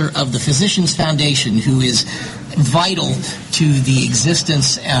Officer of the Physicians Foundation, who is vital to the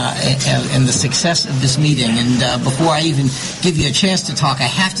existence and the success of this meeting. And before I even give you a chance to talk, I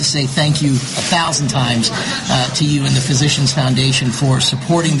have to say thank you 1,000 times to you and the Physicians Foundation for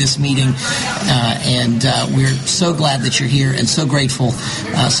supporting this meeting. And we're so glad that you're here and so grateful.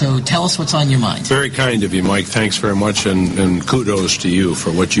 So tell us what's on your mind. Very kind of you, Mike. Thanks very much, and kudos to you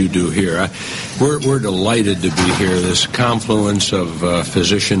for what you do here. We're delighted to be here. This confluence of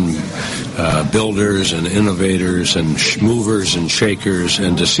physician builders and innovators and movers and shakers,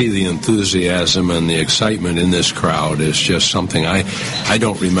 and to see the enthusiasm and the excitement in this crowd is just something I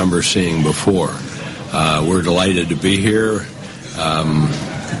don't remember seeing before. We're delighted to be here.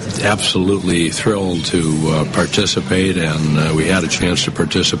 Absolutely thrilled to participate, and we had a chance to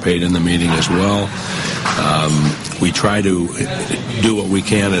participate in the meeting as well. We try to do what we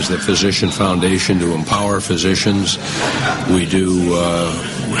can as the Physician Foundation to empower physicians. We do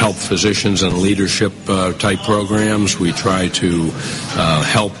help physicians in leadership type programs. We try to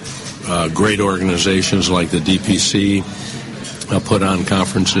help great organizations like the DPC put on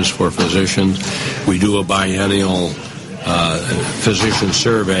conferences for physicians. We do a biennial physician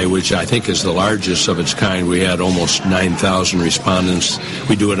survey, which I think is the largest of its kind. We had almost 9,000 respondents.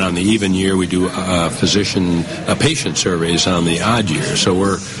 We do it on the even year. We do patient surveys on the odd year. So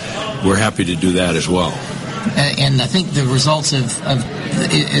we're happy to do that as well. And I think the results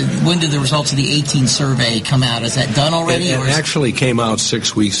when did the results of the 18 survey come out? Is that done already? It actually came out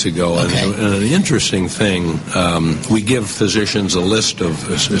 6 weeks ago. Okay. And an interesting thing, we give physicians a list of,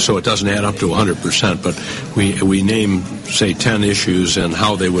 so it doesn't add up to 100%, but we name, say, 10 issues and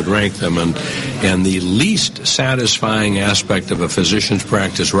how they would rank them. And the least satisfying aspect of a physician's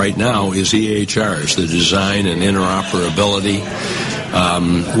practice right now is EHRs, the design and interoperability.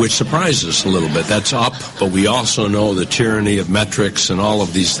 Which surprises us a little bit. That's up, but we also know the tyranny of metrics and all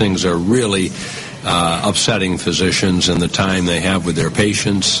of these things are really upsetting physicians and the time they have with their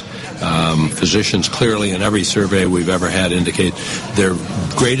patients. Physicians clearly in every survey we've ever had indicate their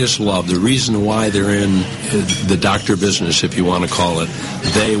greatest love, the reason why they're in the doctor business, if you want to call it,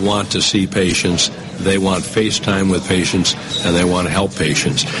 they want to see patients. They want face time with patients, and they want to help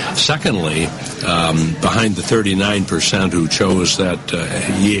patients. Secondly, behind the 39% who chose that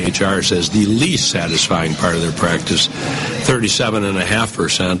EHRs as the least satisfying part of their practice,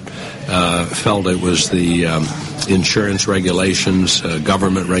 37.5% felt it was the insurance regulations,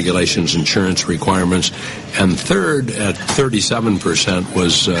 government regulations, insurance requirements, and third at 37%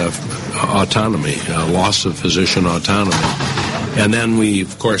 was autonomy, loss of physician autonomy. And then we,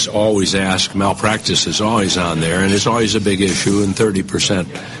 of course, always ask, malpractice is always on there, and it's always a big issue, and 30%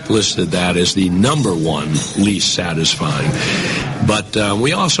 listed that as the number one least satisfying. But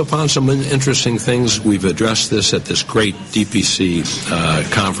we also found some interesting things. We've addressed this at this great DPC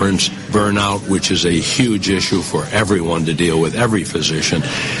conference, burnout, which is a huge issue for everyone to deal with, every physician.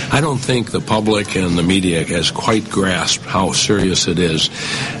 I don't think the public and the media has quite grasped how serious it is.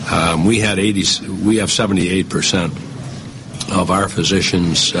 We have 78% of our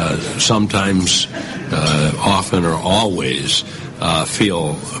physicians sometimes, often, or always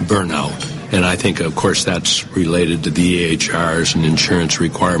feel burnout. And I think, of course, that's related to the EHRs and insurance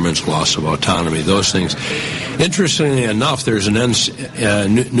requirements, loss of autonomy, those things. Interestingly enough, there's an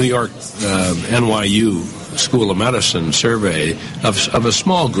New York NYU School of Medicine survey of a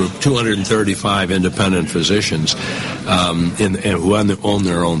small group, 235 independent physicians who own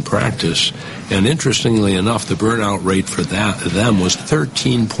their own practice. And interestingly enough, the burnout rate for them was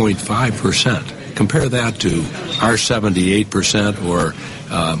 13.5%. Compare that to our 78% or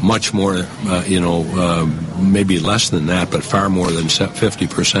much more, maybe less than that, but far more than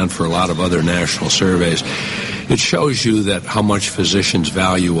 50% for a lot of other national surveys. It shows you that how much physicians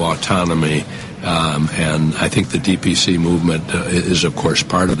value autonomy, and I think the DPC movement is, of course,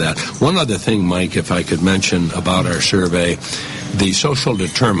 part of that. One other thing, Mike, if I could mention about our survey, the social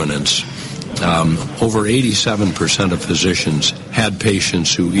determinants. Over 87% of physicians had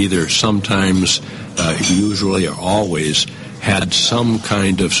patients who either sometimes, usually or always, had some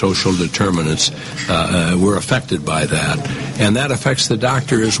kind of social determinants, were affected by that. And that affects the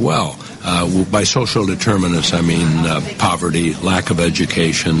doctor as well. By social determinants, I mean poverty, lack of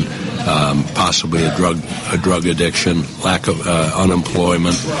education, possibly a drug addiction, lack of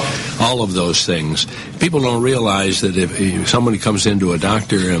unemployment, all of those things. People don't realize that if somebody comes into a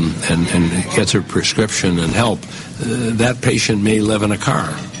doctor and gets a prescription and help, that patient may live in a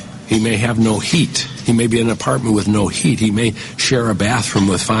car. He may have no heat. He may be in an apartment with no heat. He may share a bathroom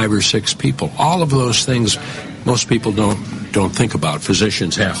with 5 or 6 people. All of those things most people don't think about.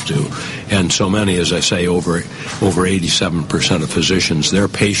 Physicians have to. And so many, as I say, over 87% of physicians, their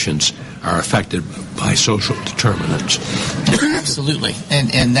patients are affected by social determinants. Absolutely.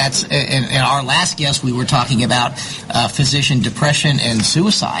 And that's in our last guest, we were talking about physician depression and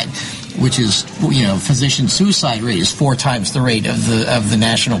suicide, which is, physician suicide rate is 4 times the rate of the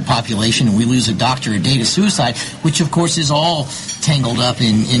national population, and we lose a doctor a day to suicide, which of course is all tangled up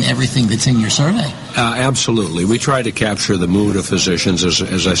in everything that's in your survey. Absolutely. We try to capture the mood of physicians.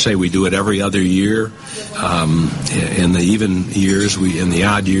 As I say, we do it every other year. In the even years, in the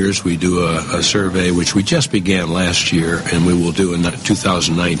odd years, we do a survey, which we just began last year, and we will do in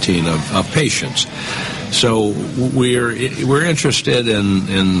 2019 of patients. So we're interested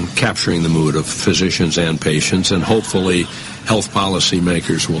in capturing the mood of physicians and patients, and hopefully health policy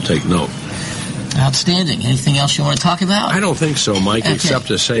makers will take note. Outstanding. Anything else you want to talk about? I don't think so, Mike, okay. Except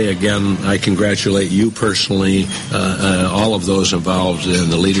to say again, I congratulate you personally, all of those involved in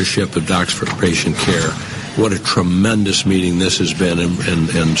the leadership of Docs for Patient Care. What a tremendous meeting this has been,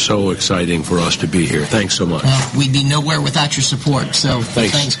 and so exciting for us to be here. Thanks so much. Well, we'd be nowhere without your support, so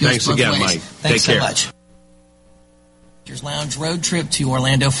thanks again, ways. Mike. Thanks Take so care. much. Lounge road trip to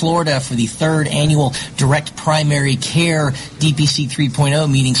Orlando, Florida for the 3rd annual Direct Primary Care DPC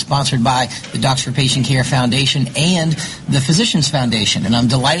 3.0 meeting sponsored by the Docs for Patient Care Foundation and the Physicians Foundation. And I'm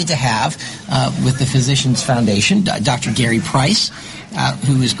delighted to have with the Physicians Foundation Dr. Gary Price,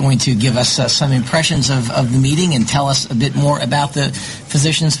 who is going to give us some impressions of the meeting and tell us a bit more about the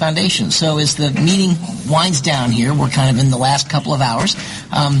Physicians Foundation. So as the meeting winds down here, we're kind of in the last couple of hours.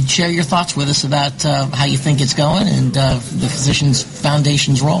 Share your thoughts with us about how you think it's going and the Physicians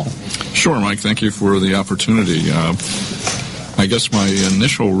Foundation's role. Sure, Mike. Thank you for the opportunity. I guess my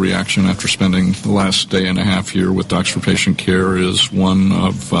initial reaction after spending the last day and a half here with Docs for Patient Care is one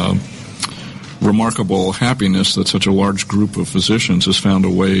of remarkable happiness that such a large group of physicians has found a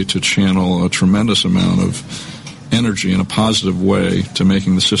way to channel a tremendous amount of energy in a positive way to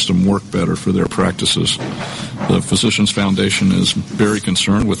making the system work better for their practices. The Physicians Foundation is very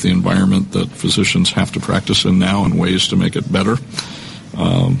concerned with the environment that physicians have to practice in now and ways to make it better.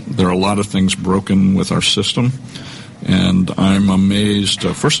 There are a lot of things broken with our system, and I'm amazed,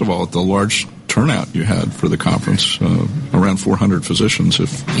 first of all, at the large turnout you had for the conference, around 400 physicians,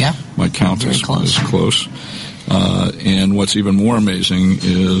 if my count is close. And what's even more amazing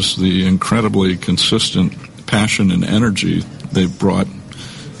is the incredibly consistent passion and energy they've brought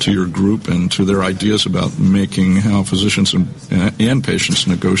to your group and to their ideas about making how physicians and patients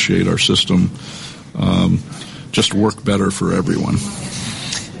negotiate our system just work better for everyone.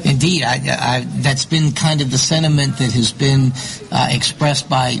 And indeed. That's been kind of the sentiment that has been expressed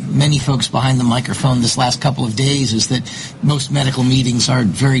by many folks behind the microphone this last couple of days, is that most medical meetings are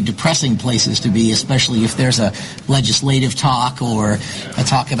very depressing places to be, especially if there's a legislative talk or a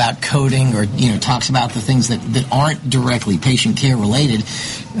talk about coding or, talks about the things that aren't directly patient care related.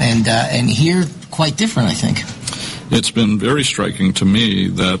 And here, quite different, I think. It's been very striking to me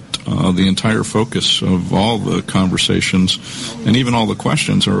that the entire focus of all the conversations and even all the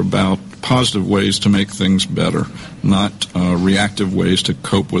questions are about positive ways to make things better, not reactive ways to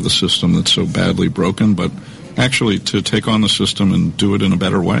cope with a system that's so badly broken, but actually to take on the system and do it in a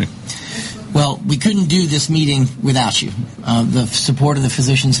better way. Well, we couldn't do this meeting without you. The support of the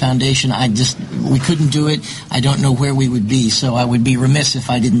Physicians Foundation, we couldn't do it. I don't know where we would be, so I would be remiss if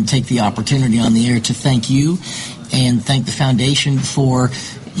I didn't take the opportunity on the air to thank you and thank the Foundation for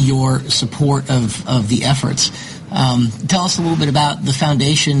your support of the efforts. Tell us a little bit about the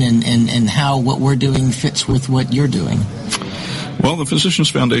Foundation and how what we're doing fits with what you're doing. Well, the Physicians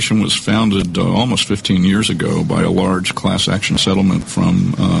Foundation was founded almost 15 years ago by a large class action settlement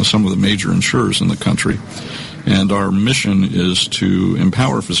from some of the major insurers in the country. And our mission is to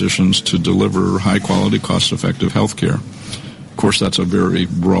empower physicians to deliver high-quality, cost-effective health care. Of course, that's a very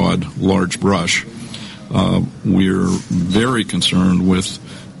broad, large brush. We're very concerned with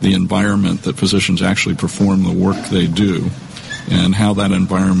the environment that physicians actually perform the work they do and how that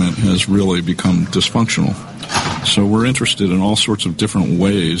environment has really become dysfunctional. So we're interested in all sorts of different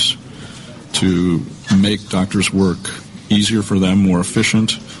ways to make doctors' work easier for them, more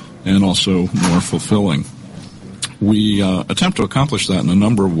efficient, and also more fulfilling. We attempt to accomplish that in a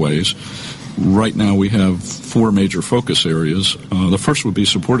number of ways. Right now we have 4 major focus areas. The first would be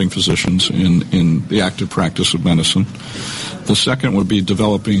supporting physicians in the active practice of medicine. The second would be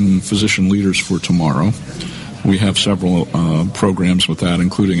developing physician leaders for tomorrow. We have several programs with that,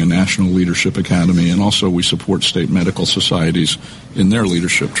 including a National Leadership Academy, and also we support state medical societies in their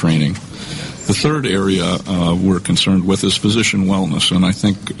leadership training. The third area we're concerned with is physician wellness, and I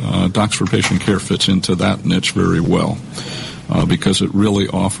think Docs for Patient Care fits into that niche very well because it really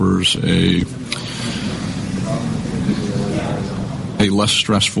offers a less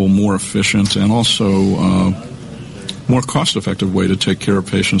stressful, more efficient, and also more cost-effective way to take care of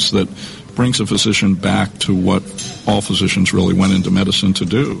patients that brings a physician back to what all physicians really went into medicine to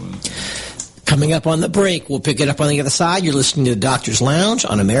do. Coming up on the break, we'll pick it up on the other side. You're listening to the Doctor's Lounge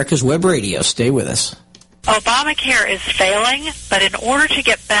on America's Web Radio. Stay with us. Obamacare is failing, but in order to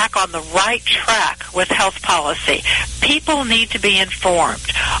get back on the right track with health policy, people need to be informed.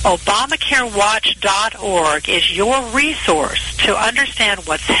 ObamacareWatch.org is your resource to understand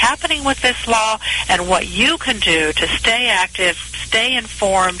what's happening with this law and what you can do to stay active, stay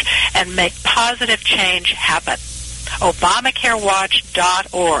informed, and make positive change happen.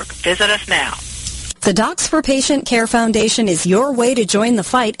 ObamacareWatch.org. Visit us now. The Docs for Patient Care Foundation is your way to join the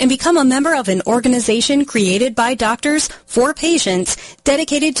fight and become a member of an organization created by doctors for patients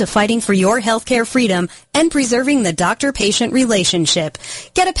dedicated to fighting for your healthcare freedom and preserving the doctor-patient relationship.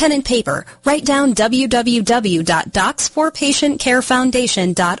 Get a pen and paper. Write down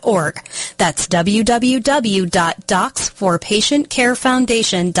www.docsforpatientcarefoundation.org. That's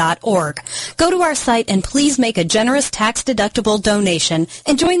www.docsforpatientcarefoundation.org. Go to our site and please make a generous tax-deductible donation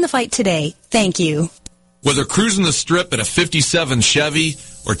and join the fight today. Thank you. Whether cruising the strip in a 57 Chevy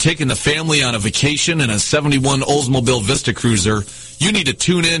or taking the family on a vacation in a 71 Oldsmobile Vista Cruiser, you need to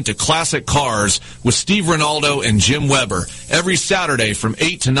tune in to Classic Cars with Steve Ronaldo and Jim Weber every Saturday from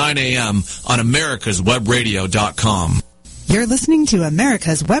 8 to 9 a.m. on americaswebradio.com. You're listening to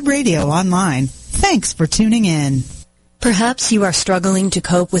America's Web Radio Online. Thanks for tuning in. Perhaps you are struggling to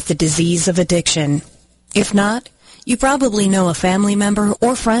cope with the disease of addiction. If not, you probably know a family member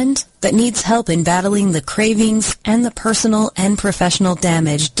or friend that needs help in battling the cravings and the personal and professional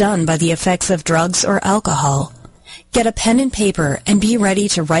damage done by the effects of drugs or alcohol. Get a pen and paper and be ready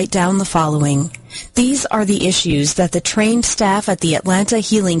to write down the following. These are the issues that the trained staff at the Atlanta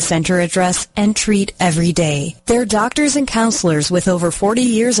Healing Center address and treat every day. Their doctors and counselors with over 40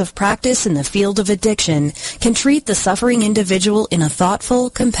 years of practice in the field of addiction can treat the suffering individual in a thoughtful,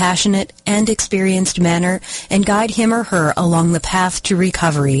 compassionate, and experienced manner and guide him or her along the path to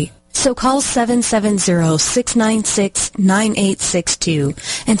recovery. So call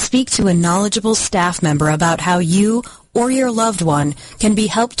 770-696-9862 and speak to a knowledgeable staff member about how you or your loved one can be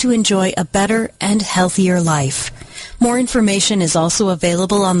helped to enjoy a better and healthier life. More information is also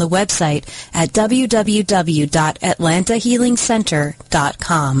available on the website at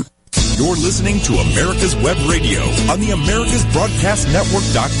www.atlantahealingcenter.com. You're listening to America's Web Radio on the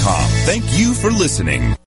AmericasBroadcastNetwork.com. Thank you for listening.